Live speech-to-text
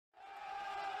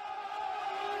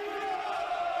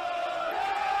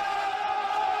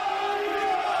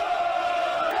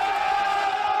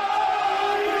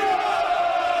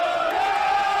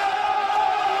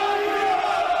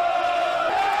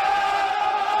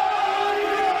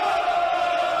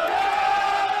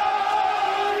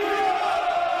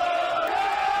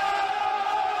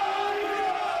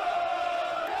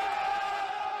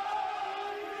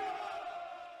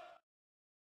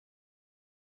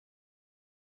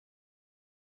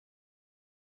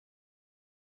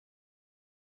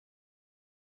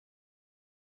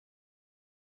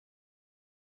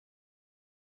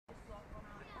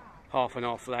Half and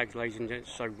half flags, ladies and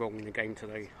gents, so wrong in the game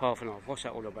today. Half and half, what's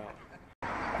that all about?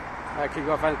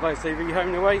 Kpfs fans, Players TV, home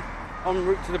and away, en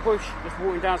route to the bush, just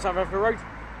walking down South Africa Road.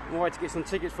 On my way to get some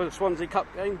tickets for the Swansea Cup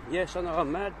game. Yes, I know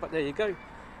I'm mad, but there you go.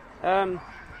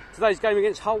 Today's game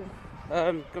against Hull,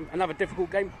 another difficult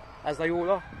game, as they all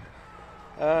are.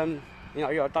 You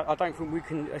know, I don't think we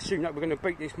can assume that we're going to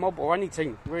beat this mob or any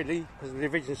team, really, because the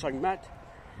division's so mad.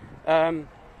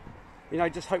 You know,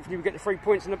 just hopefully we get the 3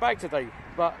 points in the bag today.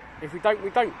 But if we don't, we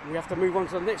don't. We have to move on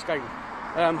to the next game.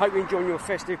 Hope you're enjoying your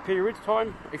festive period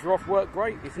time. If you're off work,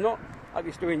 great. If not, hope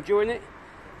you're still enjoying it.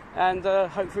 And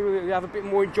hopefully we'll have a bit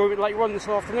more enjoyment later on this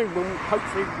afternoon,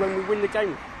 when we win the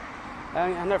game.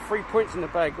 And have 3 points in the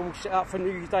bag, all set up for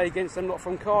New Year's Day against them lot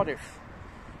from Cardiff.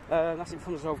 That's it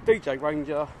from myself, DJ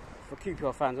Ranger, for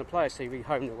Kpfs fans and Players TV,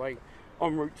 home and away,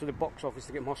 en route to the box office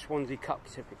to get my Swansea Cup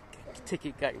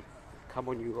ticket game. Come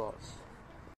on, you guys.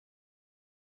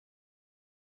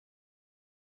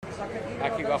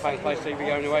 Kpfs fans, Players TV,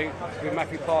 home and away, with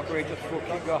Matthew Parker here just for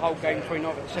Kpfs Hull game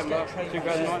 29th December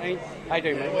 2019. How you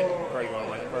doing, mate? Very well,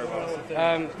 mate, very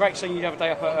well. Great seeing you the other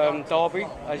day up at Derby,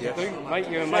 as you do, mate,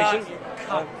 you and Mason.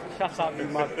 Shut up, you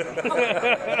mug.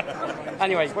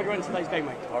 Anyway, what do you want in today's game,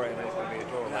 mate? I reckon it's going to be a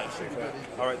draw, mate, to be fair.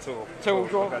 I reckon 2-2. 2-2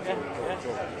 draw?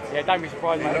 Yeah, don't be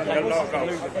surprised, mate. No last goals.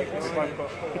 We've both got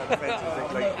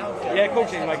offensive lead. Yeah, of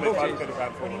course it is, mate, of course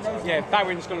it is. Yeah,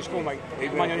 Barron's going to score, mate. Get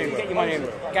your money on him, get your money in.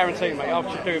 Guaranteed, mate.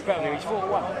 I should do it better than him. He's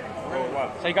 4-1.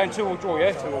 4-1. So you're going 2-2 draw,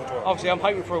 yeah? 2-2 draw. Obviously, I'm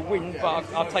hoping for a win, but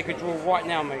I'll take a draw right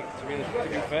now, mate, to be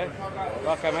fair.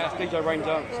 Okay, mate, that's DJ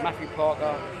Ranger, it's Matthew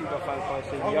Parker, Kpfs fans, Players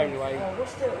TV, the only way.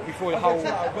 Before the whole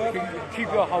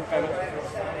Kpfs Hull game.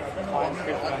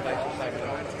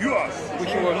 Yes!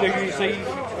 Wish you a New Year's Eve,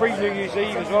 pre-New Year's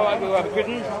Eve as well. Hope we'll have a good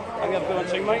one. Hope you have a good one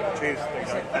too, mate. Cheers.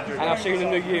 And I'll see you in the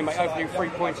new year, mate. Hopefully 3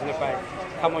 points in the bag.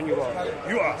 Come on, you guys.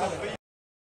 Yes!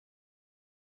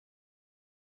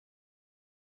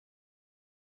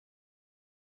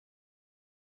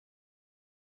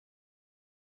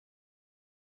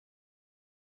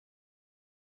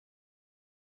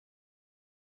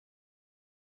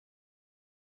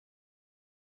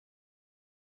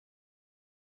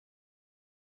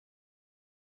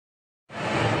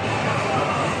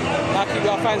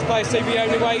 Kpfs fans, Players TV,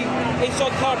 only way.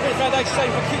 Inside card British Foundation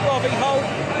Stadium for Kpfs v Hull,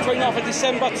 29th of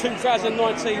December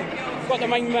 2019. Got the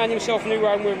main man himself, New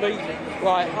Rowan, with me.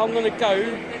 Right, I'm going to go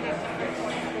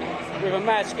with a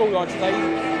mad scoreline today.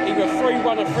 Either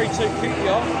 3-1 or 3-2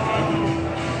 Kpfs.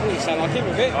 Doesn't sound like him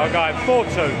a bit. I'm going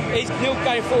 4-2. It's Neil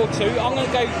going 4-2. I'm going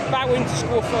to go Bowen to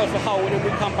score first for Hull and then we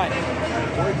come back.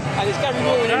 And it's Gary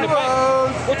Morton in the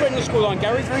back. What do you reckon the scoreline,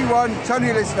 Gary? 3-1,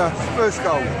 Tony Lister, first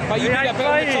goal. But you did that better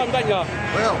all the time, don't you?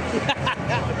 Well.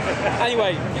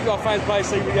 Anyway, Kpfs fans,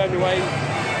 Players TV, the only way.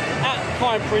 At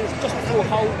Pine Prince, just before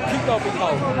Hull, Kpfs v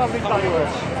Hull. Come on,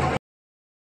 yours.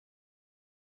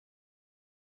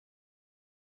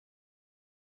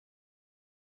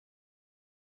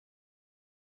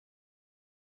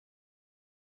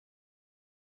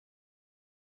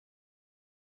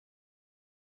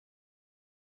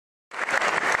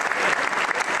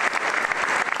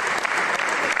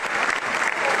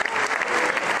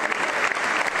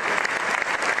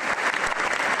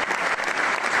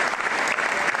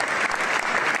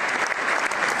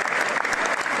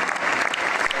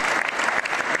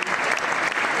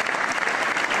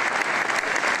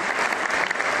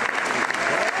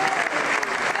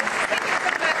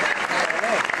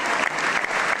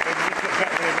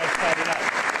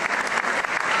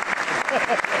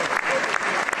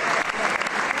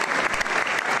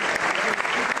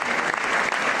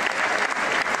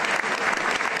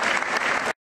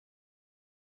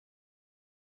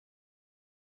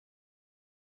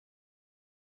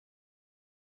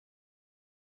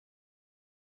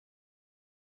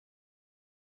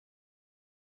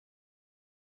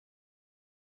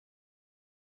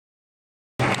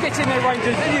 Gets in there,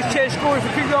 Rangers. In his chair scoring for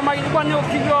Kpfs, mate. 1-0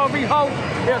 Kpfs v Hull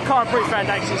here at British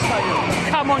Foundation Stadium.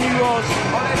 Come on, you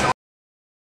guys.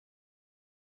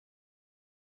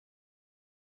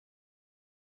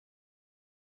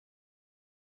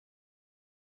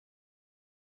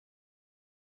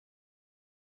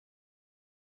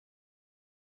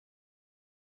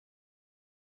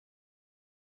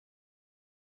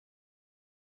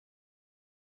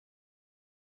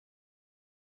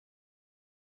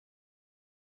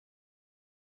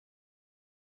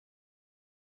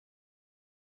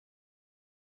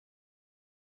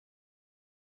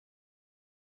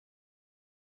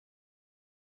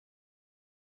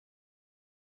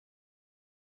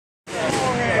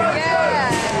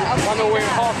 Yeah. 1-0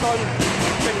 half time.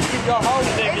 QPR hole.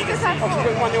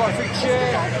 Obviously went 1-0 up through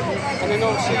chair, and then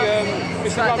obviously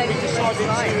Mr. Lumley decided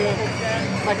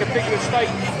to make a big mistake.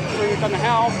 So we done the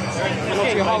half, and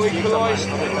obviously Hull equalised.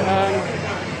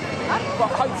 But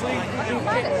hopefully we can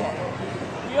get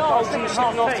goals in the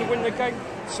second half to win the game.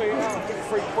 So get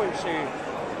 3 points here.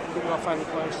 Give our fan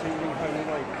players to leave home and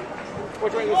away.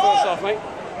 What do you reckon of the first half, mate?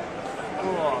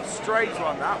 Oh, strange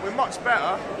one that. We're much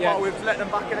better, Yeah. but we've let them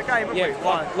back in the game, haven't Yeah,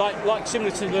 we? like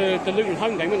similar to the Luton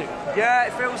home game, isn't it? Yeah,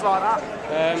 it feels like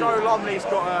that. Joe Lumley's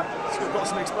got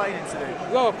some explaining to do.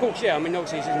 Well, of course, yeah. I mean,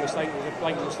 obviously it's his mistake. It was a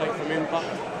blatant mistake from him, but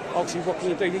obviously what can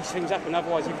you do? These things happen.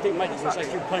 Otherwise, if you didn't make these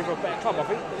mistakes, you're playing for a better club, I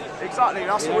think. Exactly,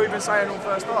 that's what we've been saying all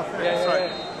first half. Yeah, so,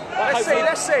 yeah.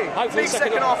 Let's see. Hopefully, Big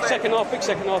second half. big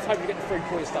second half. Hopefully, get the 3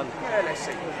 points done. Yeah, let's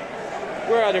see.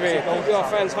 We're out of here. Our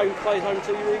fans home plays home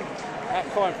TV at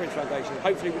Kpfs Foundation.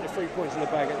 Hopefully, with the 3 points in the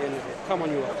bag at the end of it. Come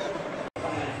on, you lot.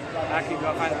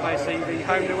 QPR fans play TV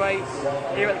home and away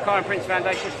here at the Kpfs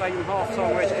Foundation Stadium, half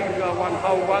time where it's QPR 1,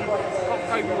 Hull 1. Got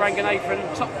Kobe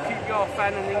Ranganathan, top QPR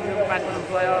fan and England badminton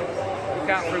player. Look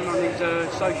out for him on his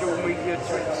social media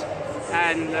tweets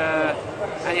and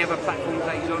any other platforms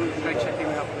that he's on. Go check him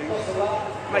out, please.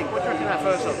 Mate, what do you reckon of that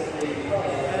first half?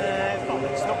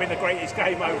 It's not been the greatest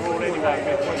game overall anyway,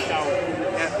 with one goal.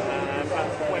 Yeah. But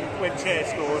when Chair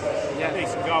scored a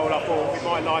decent goal, I thought we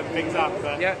might line things up.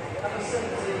 But Yeah.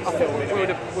 I thought we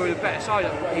were the better side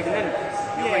even then.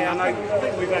 yeah, I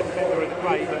think we've had the better of the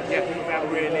play, but without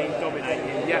really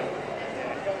dominating. Yeah.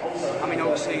 I mean,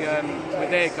 obviously, with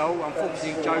their goal,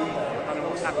 unfortunately, Joe, I don't know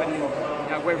what's happened,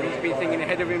 whether he's been thinking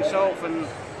ahead of himself and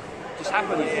just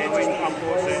happened. Yeah, just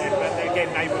unfortunate, but again,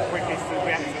 they were quickest to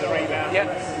react to the rebound. Yeah.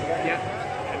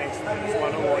 And it's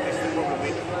 1-1. This is the problem.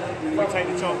 We take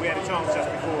the chance. We had a chance just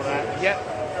before that. Yeah.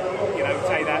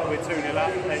 Take that, we're 2-0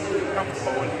 up, then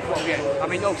comfortable. Well, yeah. I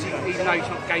mean, obviously, even though it's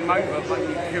not game over, but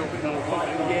you feel a bit more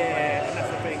confident. Yeah, and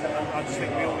that's the thing. I just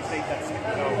think we always need that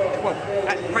second goal. Well,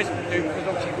 at present we do, because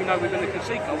obviously we know we're going to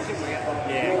concede goals, isn't we?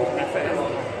 Yeah. To be fair,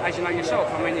 as you know yourself,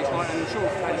 I mean, it's like, I'm sure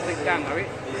fans deep down know it,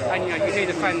 and you hear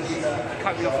the fans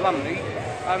cutting off Lumley.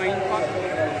 I mean, like,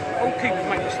 all keepers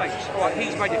make mistakes. Right,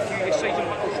 he's made a few this season,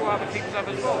 but I'm sure other keepers have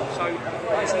as well. So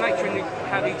it's the nature in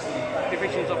how these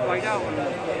divisions are played out and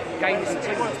games and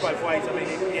It works teams. both ways. I mean,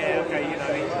 he's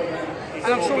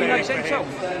And I'm sure he knows glaring it for himself.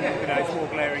 him. Yeah. It's more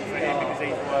glaring for him because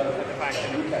he's the one at the back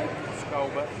and it's goal.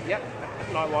 But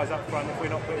likewise up front, if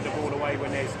we're not putting the ball away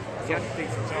when there's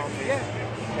decent chances,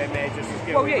 then they're just as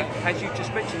good. Well, yeah, as you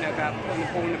just mentioned about putting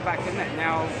the ball in the back of the net.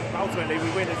 Now, ultimately, we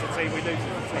win as a team, we lose as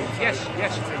a team.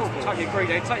 yes, cool, totally agree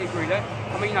there.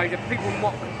 I mean, the people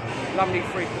mock Lumley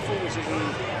for his performances and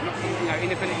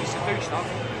inabilities to do stuff.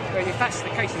 But if that's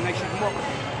the case, then they should mock,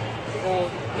 or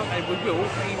not that we will,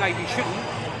 but he maybe shouldn't.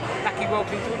 Lucky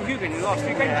Welton and Jordan Hugan in the last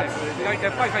few games.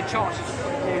 They've both had chances to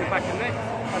put the ball in the back of the net.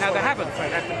 Now they haven't. So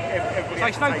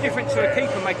it's no different to a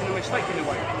keeper making a mistake in a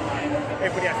way.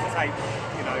 Everybody has to take,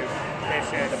 their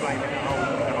share of the blame in the whole.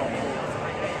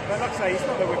 But like I say, it's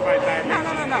not that we're playing badly.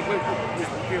 No.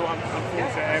 Just a few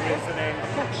unfortunate areas, and then,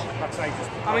 Of course. like I say,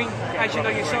 just. I mean, as you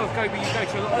know yourself, Gobi, you go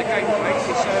to a lot of the games, mate.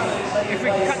 If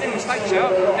we can cut the mistakes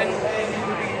out, then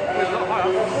we'll be a lot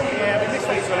higher. Yeah, but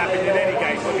mistakes will happen in any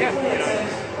game.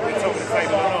 We're top of the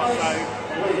table or not. So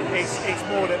it's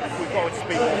more that we've got to just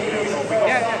be more clinical.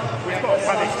 We've got to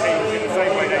punish teams in the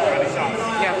same way they punish us.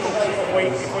 Yeah, of course.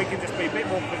 If we can just be a bit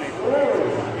more clinical,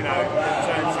 and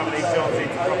turn some of these chances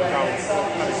into proper goals,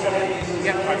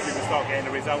 hopefully we'll start getting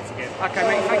the results again. Okay,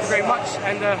 mate, thank you very much,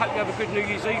 and hope you have a good New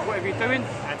Year's Eve, whatever you're doing,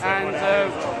 and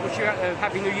wish you a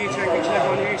happy New Year to each and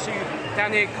everyone you see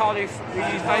down here at Cardiff New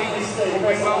Year's Day, all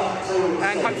going well,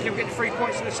 and hopefully we'll get the 3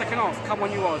 points in the second half. Come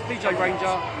on, you are. DJ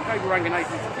Ranger, Kobe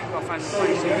Ranganathan, for QPR fans and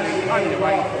playing TV, home and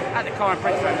away at the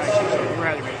Kpfs Foundation, so we're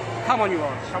out of it. Come on, you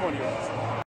are. Come on, you are.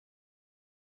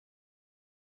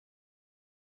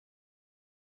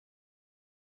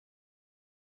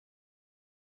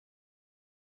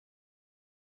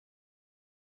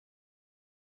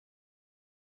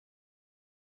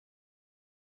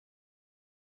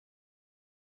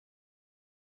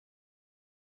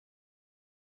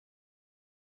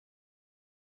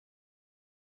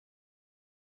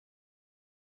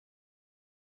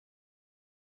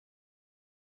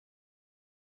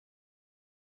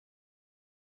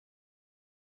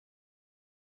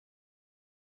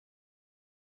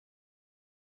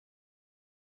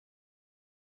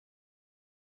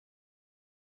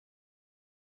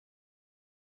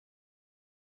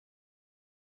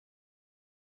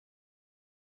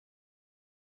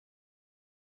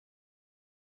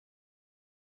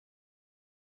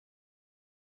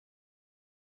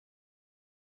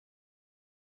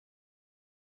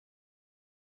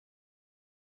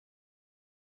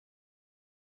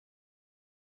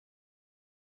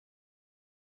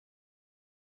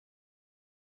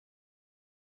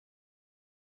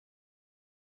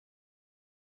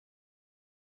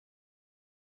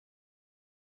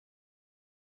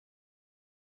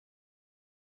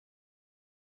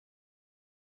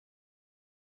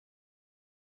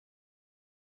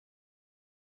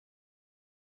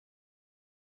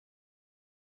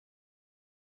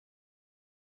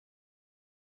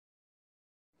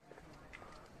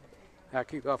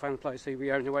 QPR fan players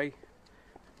TV on the way,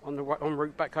 en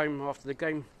route back home after the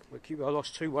game, where QPR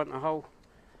lost 2-1 to Hull.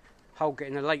 Hull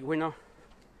getting a late winner.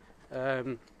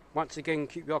 Once again,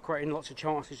 QPR creating lots of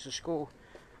chances to score,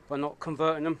 but not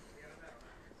converting them.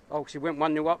 Obviously went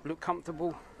 1-0 up, looked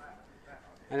comfortable,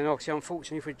 and then obviously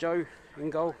unfortunately for Joe in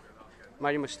goal,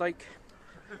 made a mistake.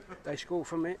 They scored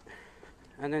from it,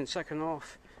 and then second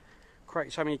half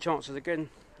created so many chances again,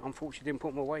 unfortunately didn't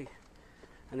put them away,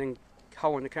 and then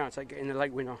Hull on the counter getting the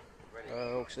late winner.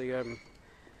 Obviously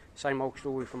same old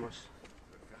story from us.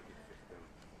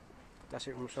 That's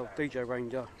it from myself, DJ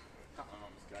Ranger,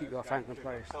 QPR fans and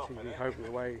players, TV home and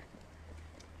away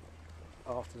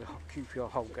after the QPR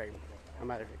Hull game, no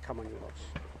matter if it come on your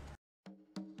loss.